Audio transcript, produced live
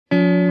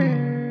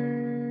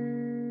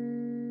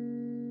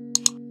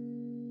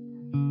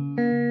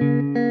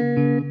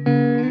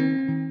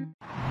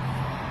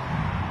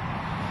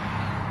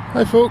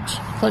Hi folks,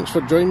 thanks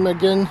for joining me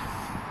again,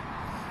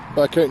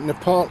 back out in the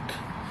park.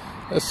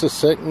 This is the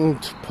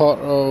second part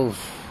of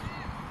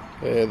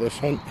this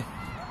hunt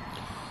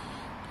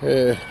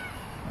with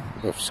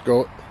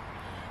Scott,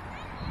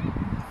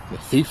 the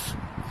thief,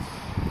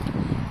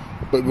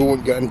 but we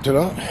won't get into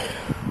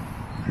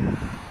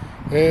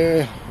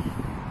that.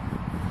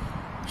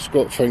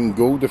 Scott found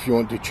gold if you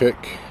want to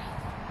check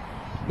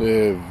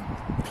the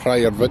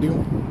prior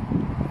video.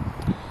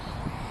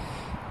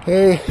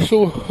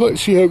 So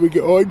let's see how we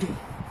get on,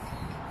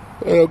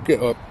 and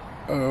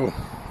I'll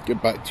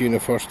get back to you in the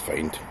first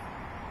find.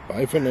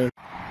 Bye for now.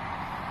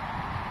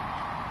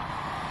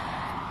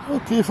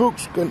 Okay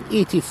folks, got an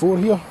 84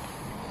 here.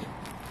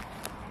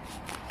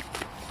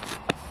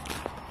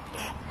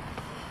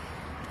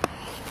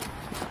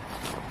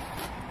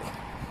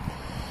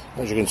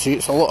 As you can see,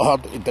 it's a lot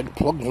harder to dig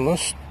plugs in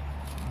this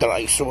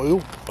dry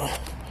soil.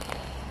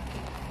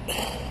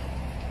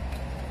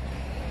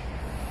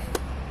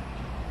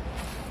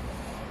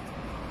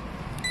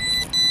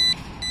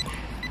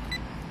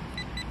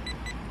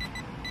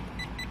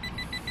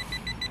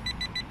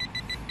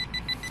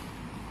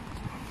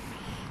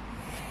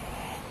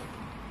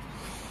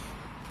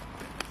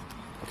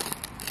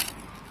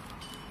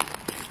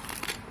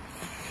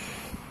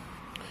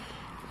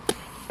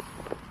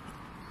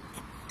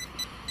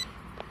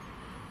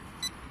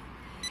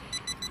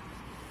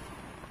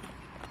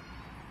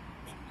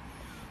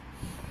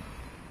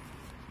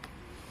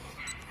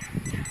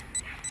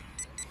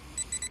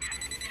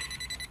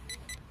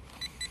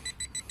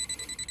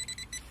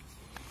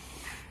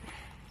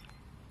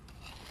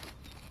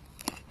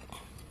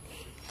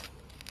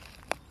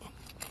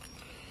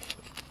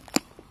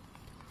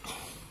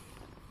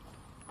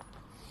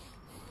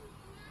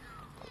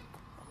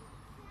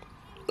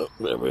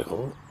 There we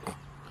go.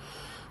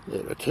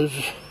 There it is.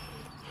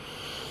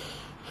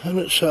 And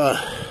it's an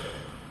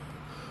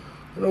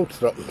old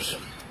Thruppens.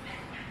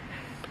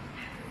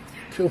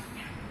 Cool.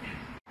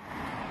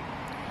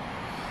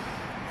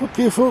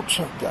 Okay folks,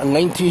 I've got a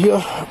 90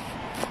 here.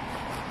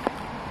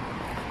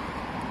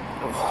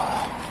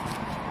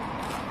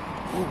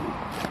 Oh,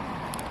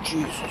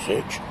 Jesus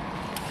H.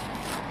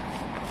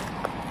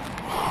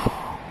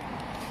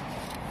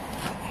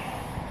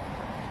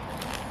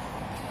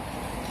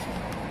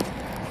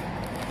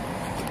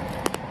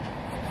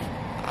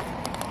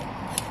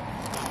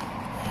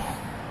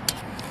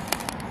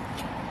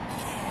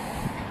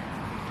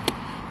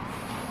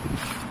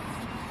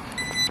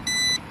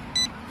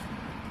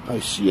 I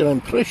see your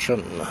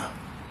impression.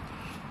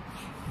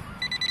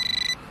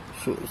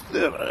 So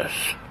there it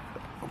is,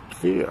 up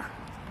there.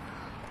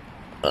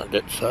 And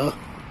it's a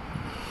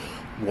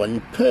 1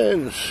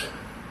 pence.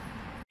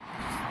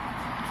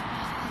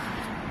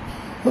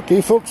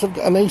 Okay folks, I've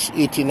got a nice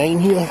 89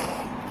 here.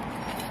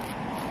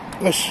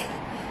 This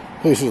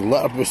place is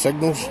littered with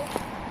signals.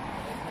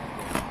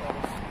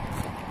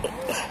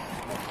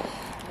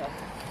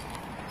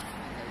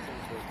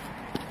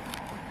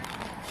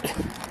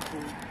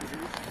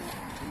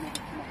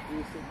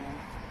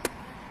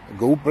 A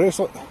gold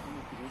bracelet?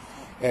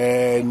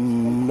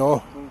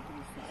 No.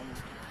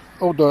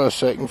 Hold on a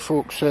second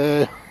folks,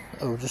 I've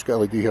just got a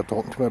lady here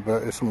talking to me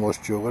about some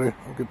lost jewellery.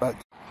 I'll get back.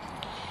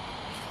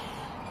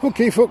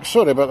 Okay folks,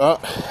 sorry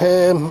about that. I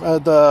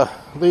had a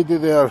lady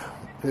there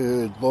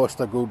who lost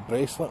a gold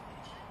bracelet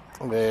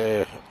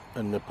in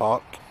the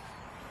park.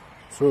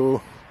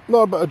 So,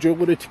 not a bit of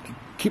jewellery to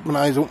keep my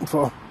eyes open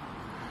for.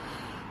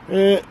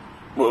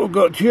 What we've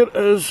got here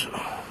is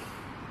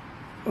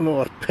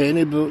another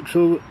penny book,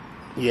 so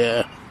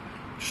yeah,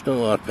 just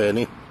another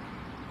penny.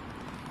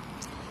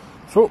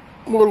 So,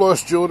 more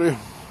lost jewellery.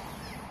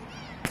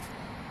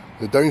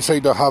 The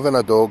downside of having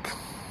a dog.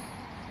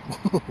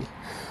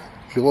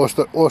 She lost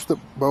it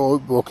while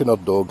out walking her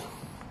dog.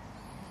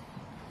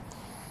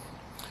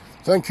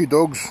 Thank you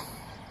dogs,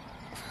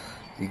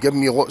 you give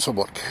me lots of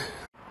work.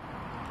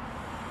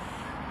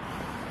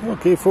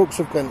 Okay folks,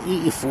 I've got an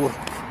 84.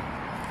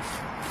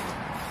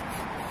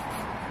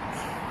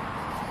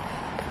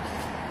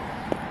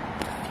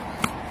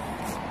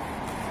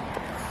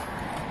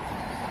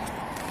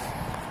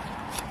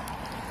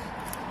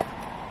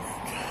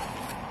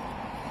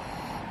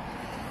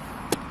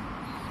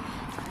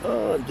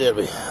 And there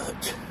we have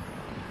it.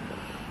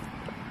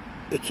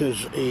 It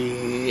is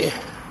a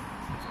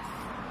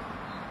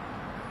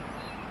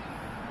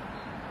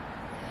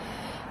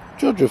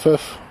George V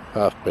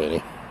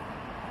halfpenny.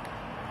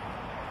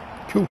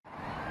 Cool.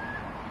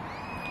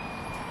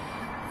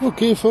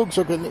 Okay folks,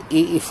 I've got an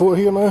 84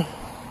 here now.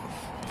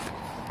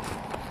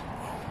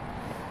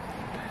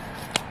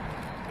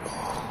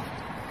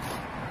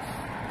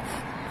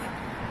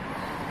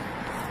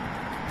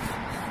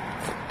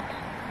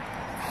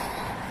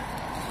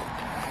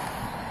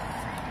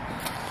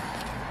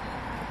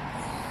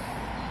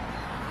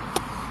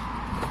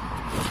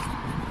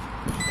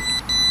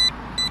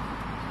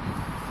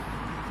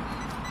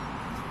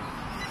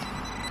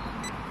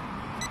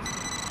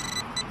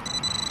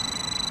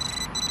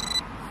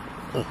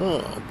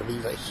 I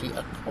believe I see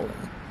a coin.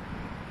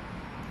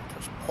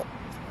 Just pop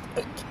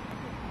it.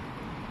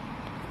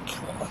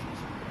 Come on.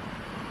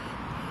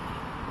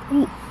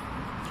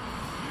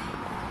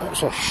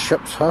 That's a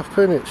ship's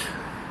halfpenny. It's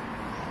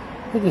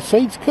with the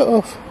sides cut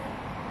off.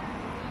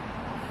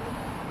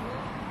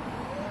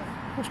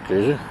 That's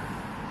crazy.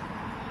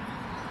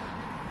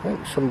 I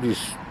think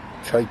somebody's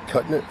tried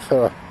cutting it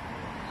for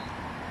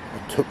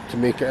to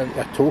make it into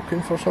a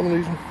token for some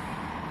reason.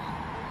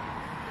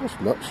 That's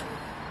nuts.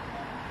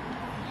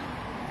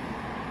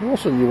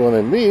 That's a new one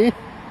in me.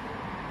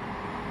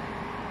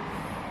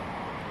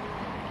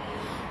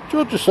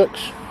 Georgia 6.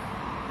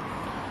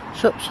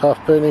 Ship's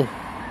halfpenny.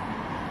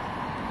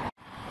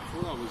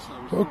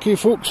 Okay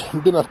folks, I'm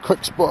doing a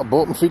quick spot of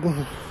bottom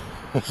feeding.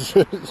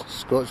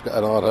 Scott's got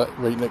another hit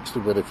right next to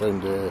where he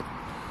found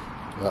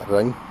that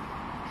ring.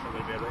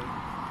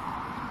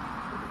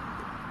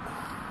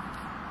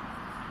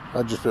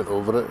 I just went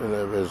over it and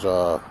it was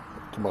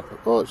come up.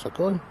 Oh, it's a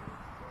coin.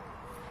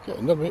 Get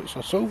in there, mate. It's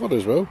a silver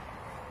as well.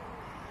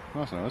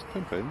 That's nice.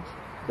 £10.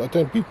 About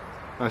 10p.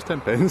 That's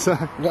 £10.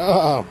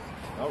 Ah.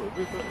 That would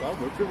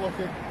be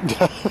lucky.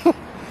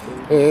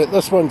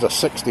 This one's a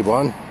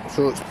 61,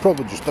 so it's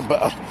probably just a bit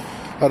of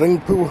a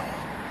ring pull.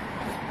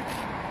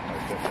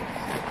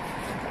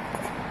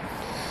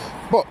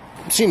 But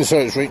seeing as how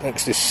it's right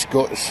next to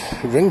Scott's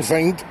ring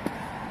find,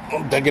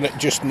 I'm digging it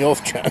just in the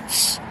off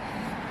chance.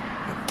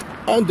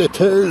 And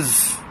it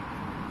is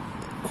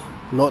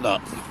not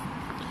that.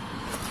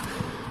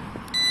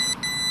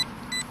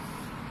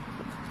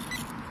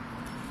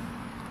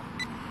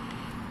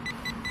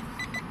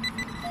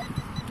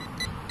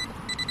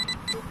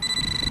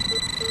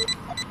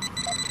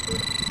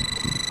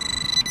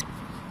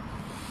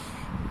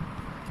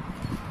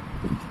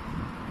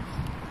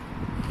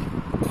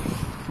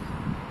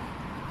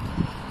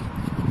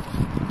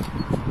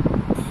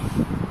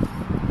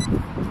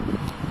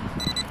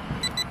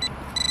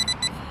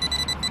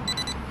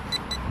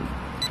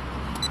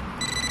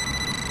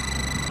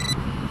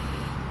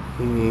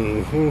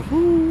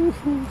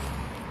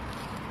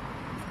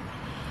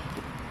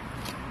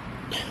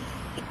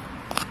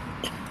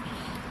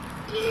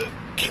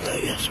 Come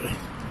out this way.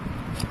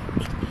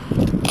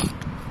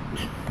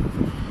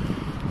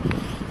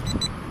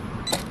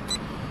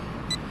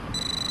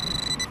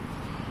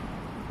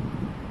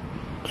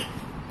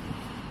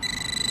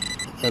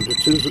 And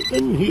it is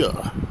in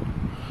here.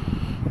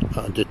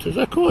 And it is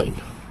a coin.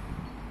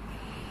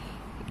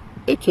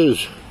 It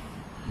is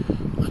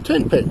a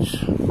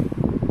 10p.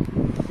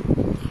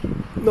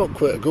 Not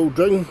quite a gold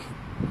ring,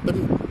 but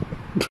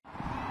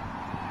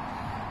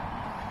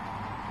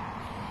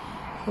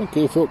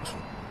okay folks,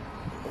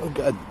 I've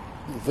got a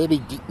very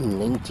deep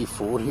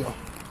 94 here.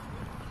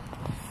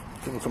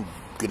 I don't know if I'm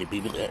going to be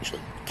able to actually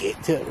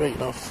get to it right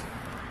enough,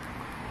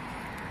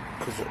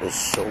 because it is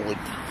solid.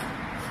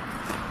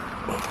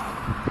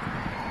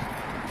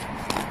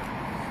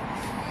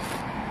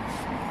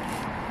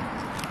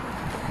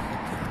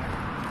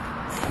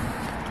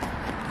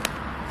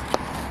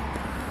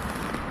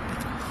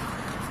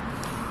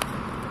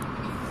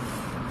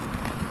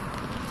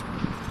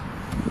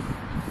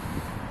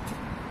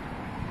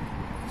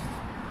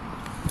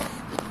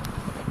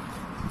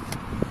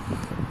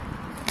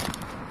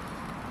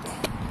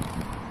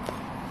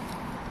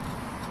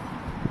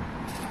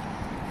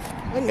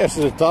 I think this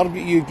is a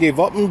target you gave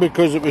up on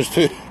because it was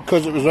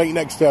right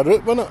next to a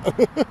root, wasn't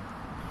it?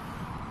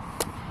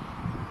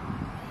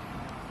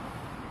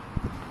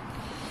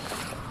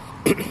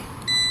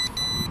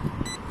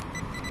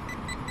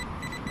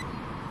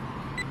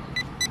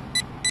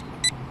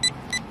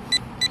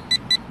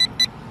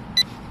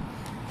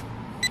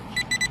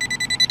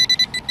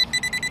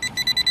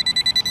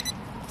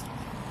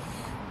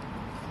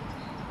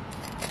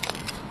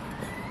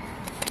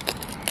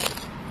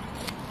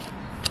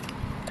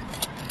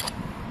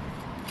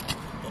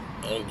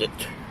 And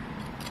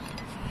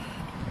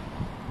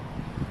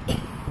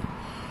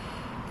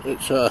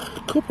it's a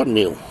copper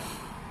nail.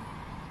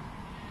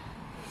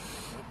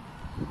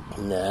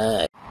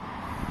 Nah.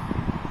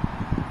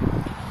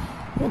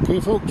 Okay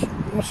folks,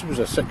 this was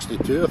a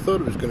 62. I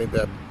thought it was going to be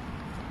a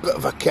bit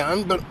of a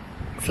can, but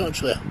it's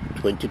actually a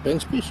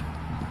 20p piece.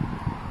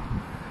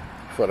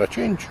 For a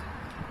change.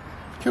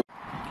 Cool.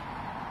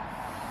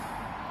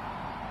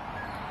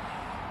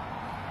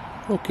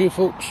 Okay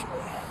folks.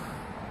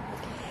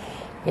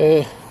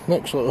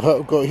 Next little hit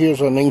I've got here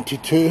is a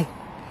 92.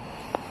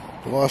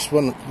 The last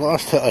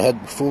hit I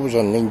had before was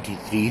a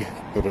 93,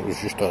 but it was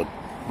just a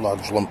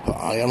large lump of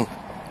iron.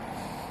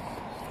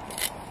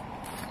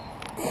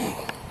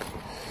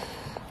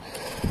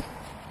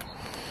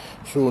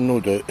 So no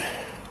doubt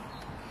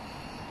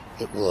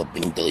it will have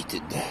been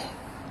deleted.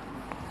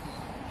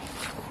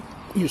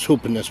 Just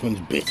hoping this one's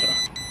better.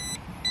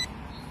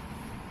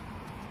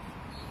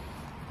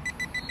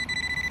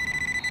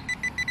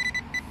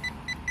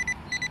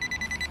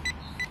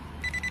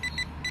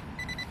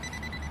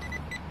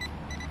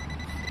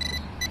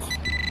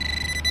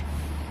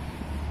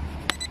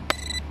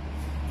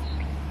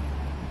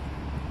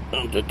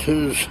 And it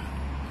is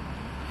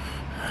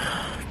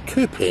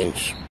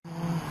 2p.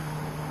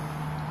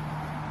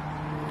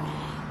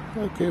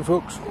 Okay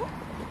folks,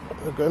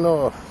 I've got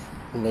another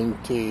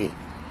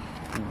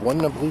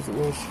 91 I believe it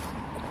was.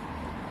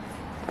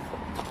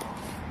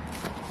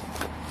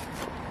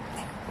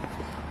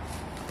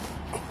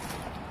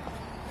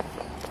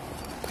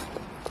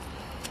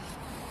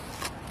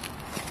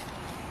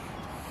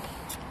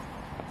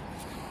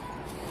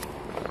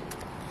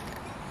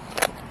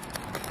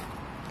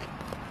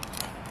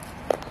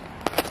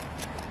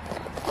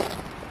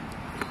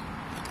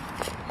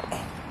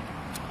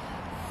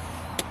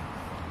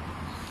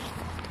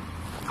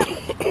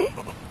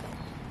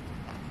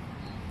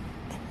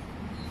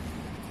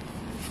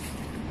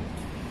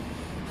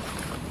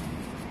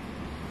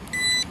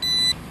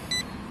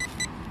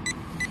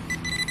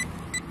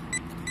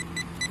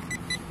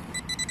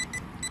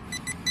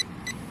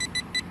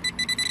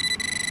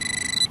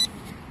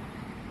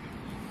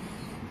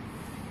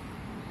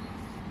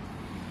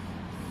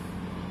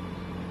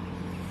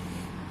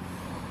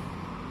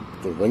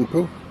 the ring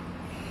pull.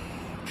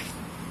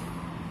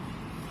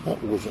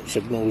 That wasn't the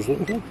signal I was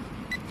looking for.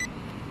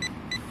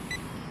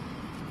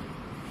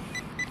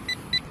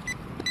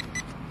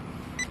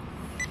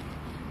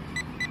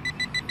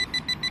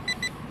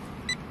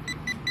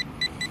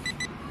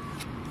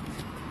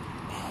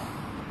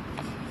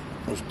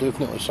 There's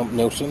definitely something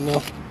else in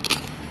there.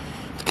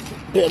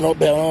 Better not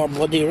be on our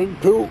bloody ring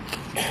pull.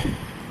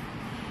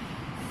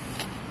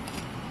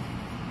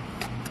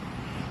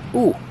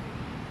 Ooh.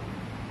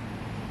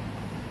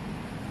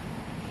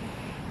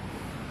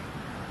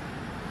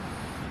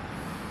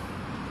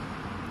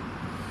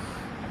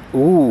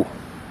 Ooh.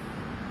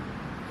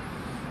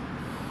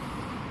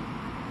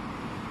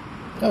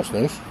 That's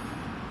nice.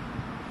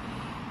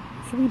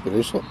 It's a wee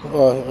bracelet.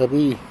 A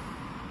wee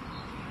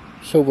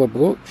silver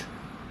brooch.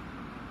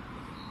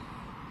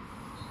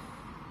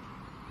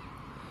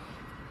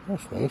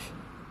 That's nice.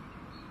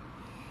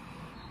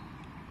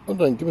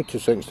 Hold on, give me 2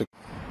 seconds to...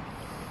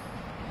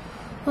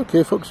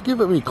 Okay folks, give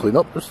it a wee clean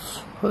up.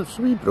 It's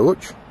a wee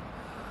brooch.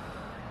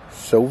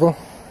 Silver.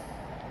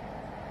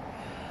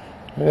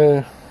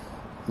 Yeah,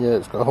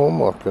 it's got a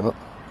hallmark in it.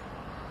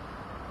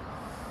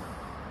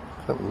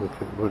 Can't make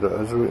it what it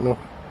is right now.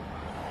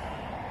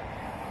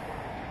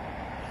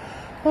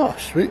 Oh,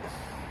 sweet.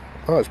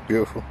 Oh, that's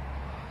beautiful.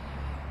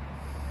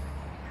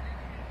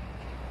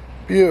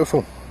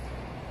 Beautiful.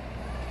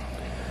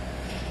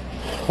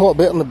 A lot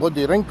better than the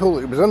bloody ring pull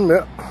that it was in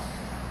there.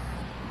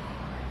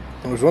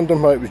 I was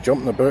wondering why it was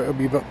jumping about a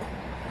wee bit.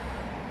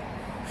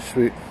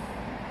 Sweet.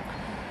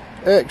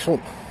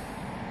 Excellent.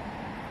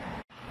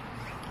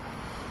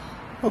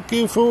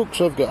 Okay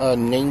folks, I've got a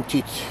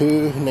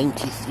 92,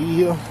 93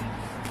 here.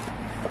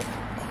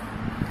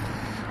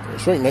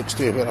 It's right next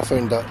to where I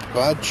found that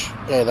badge,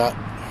 that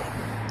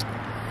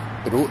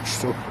brooch,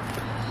 so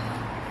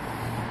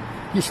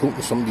just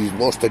hoping somebody's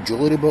lost a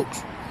jewellery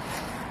box.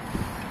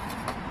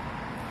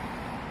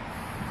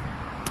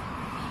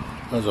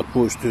 As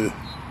opposed to,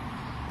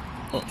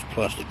 oh, it's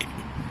plastic.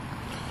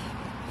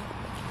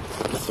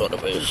 I thought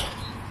it was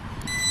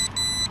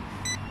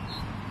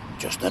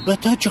just a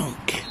bit of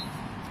junk.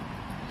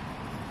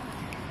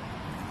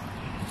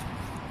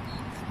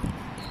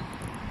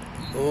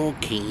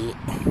 Okay,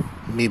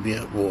 maybe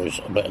it was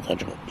a bit of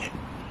junk.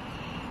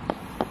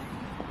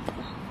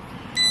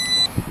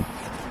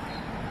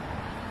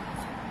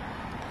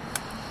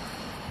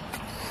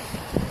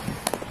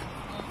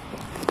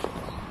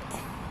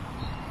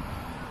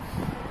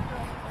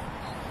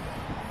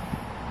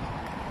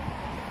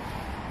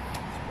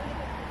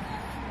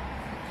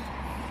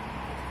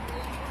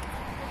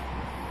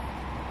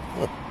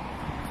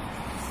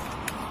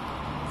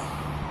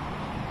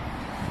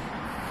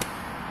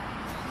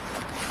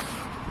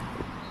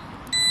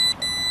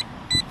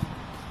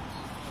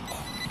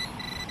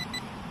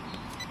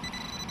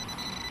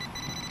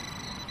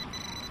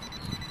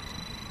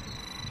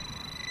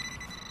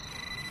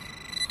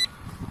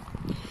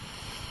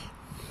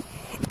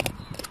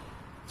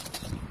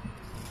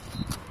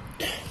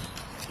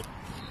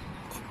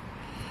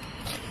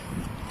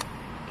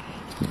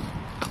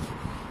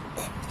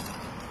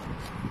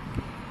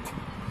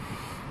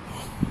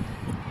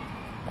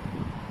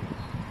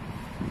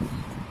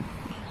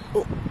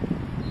 Oh,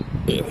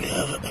 there we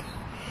have it.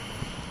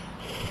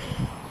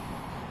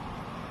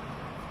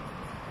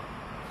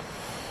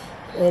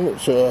 And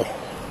it's a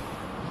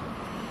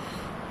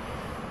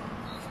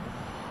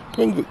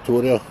Queen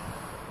Victoria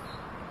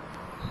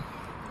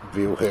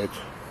veil head,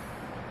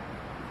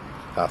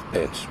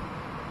 halfpence.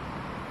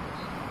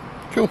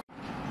 Cool.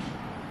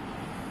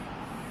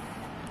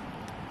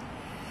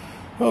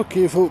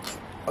 Okay folks,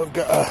 I've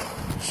got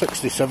a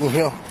 67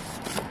 here.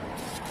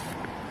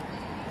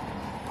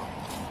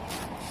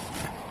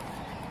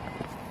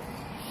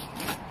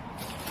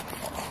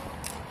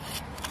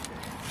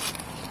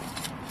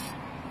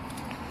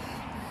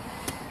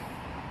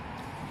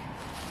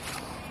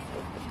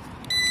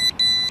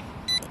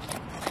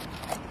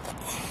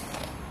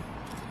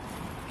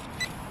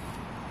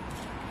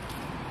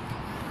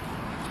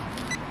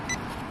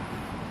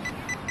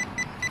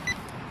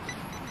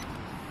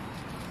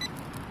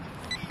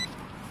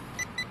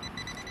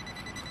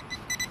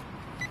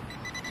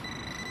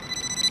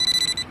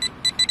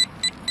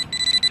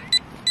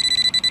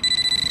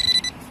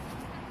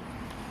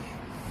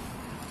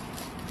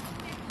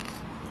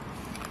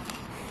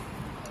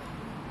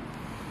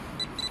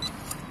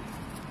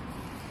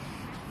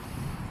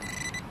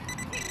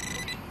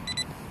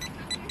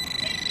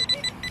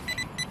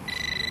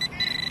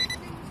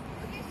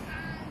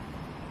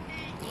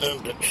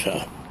 And it's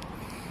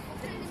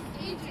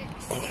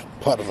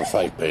part of a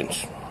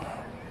 5p.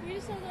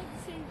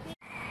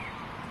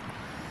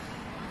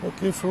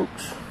 Okay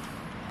folks,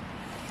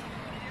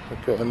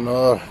 I've got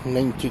another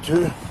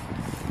 92.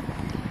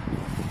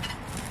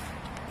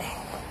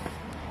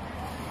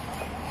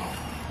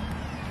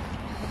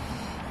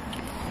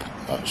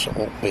 That's a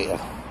lot better,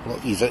 a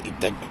lot easier to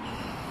dig.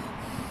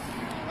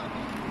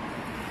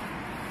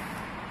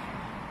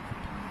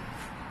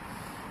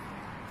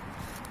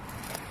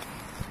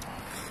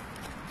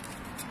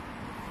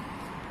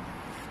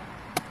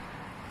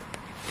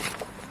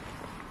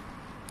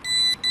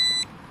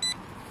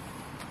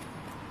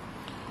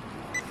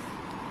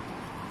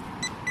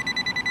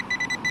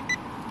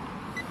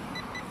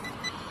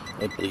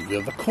 believe we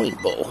have a coin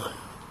bottle.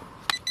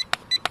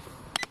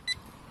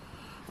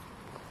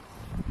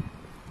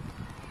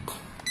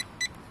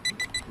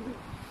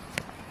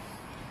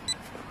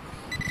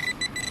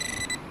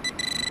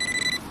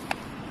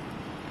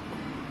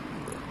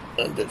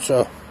 And it's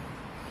a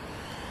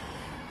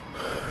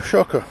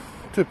shocker,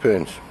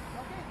 £2.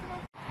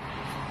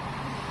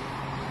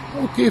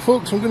 Okay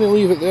folks, I'm going to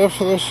leave it there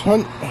for this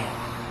hunt.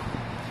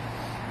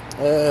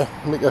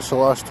 Make this the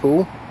last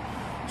hole.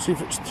 See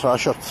if it's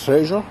trash or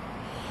treasure.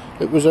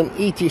 It was an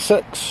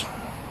 86.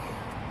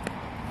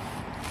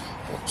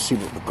 Let's see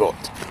what we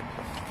got.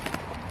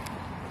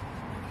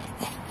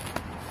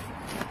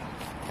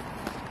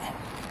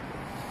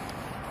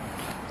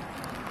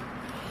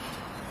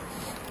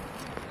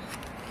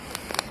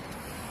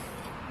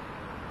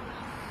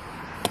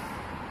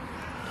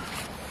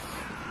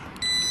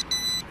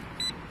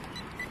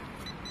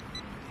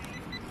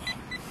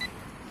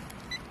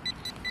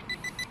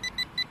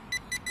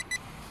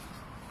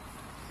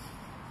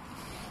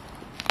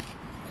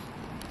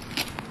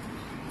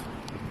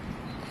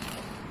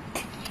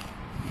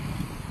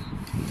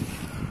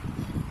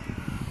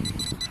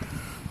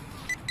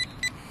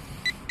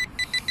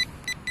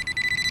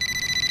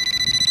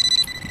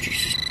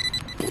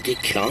 Bloody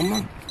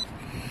camera.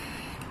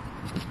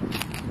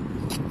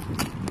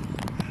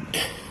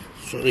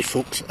 Sorry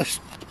folks,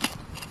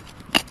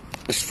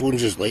 this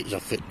phone's as light as a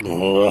foot.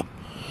 Oh.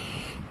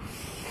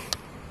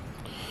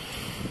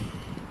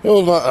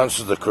 Well, that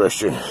answers the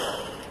question.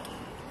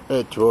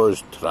 It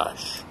was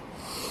trash.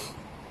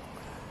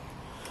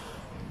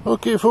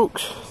 Okay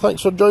folks,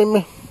 thanks for joining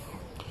me.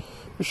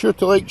 Be sure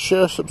to like,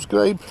 share,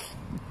 subscribe.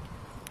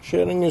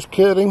 Sharing is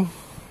caring.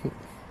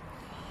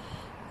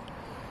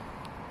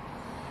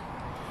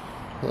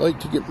 I like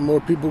to get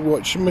more people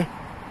watching me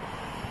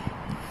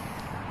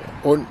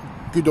on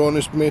good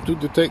honest metal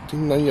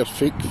detecting, none of your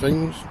fake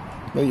things,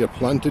 none of your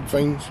planted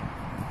things.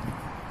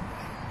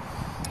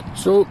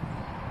 So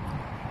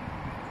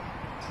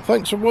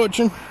thanks for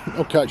watching,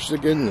 I'll catch you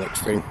again next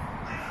time.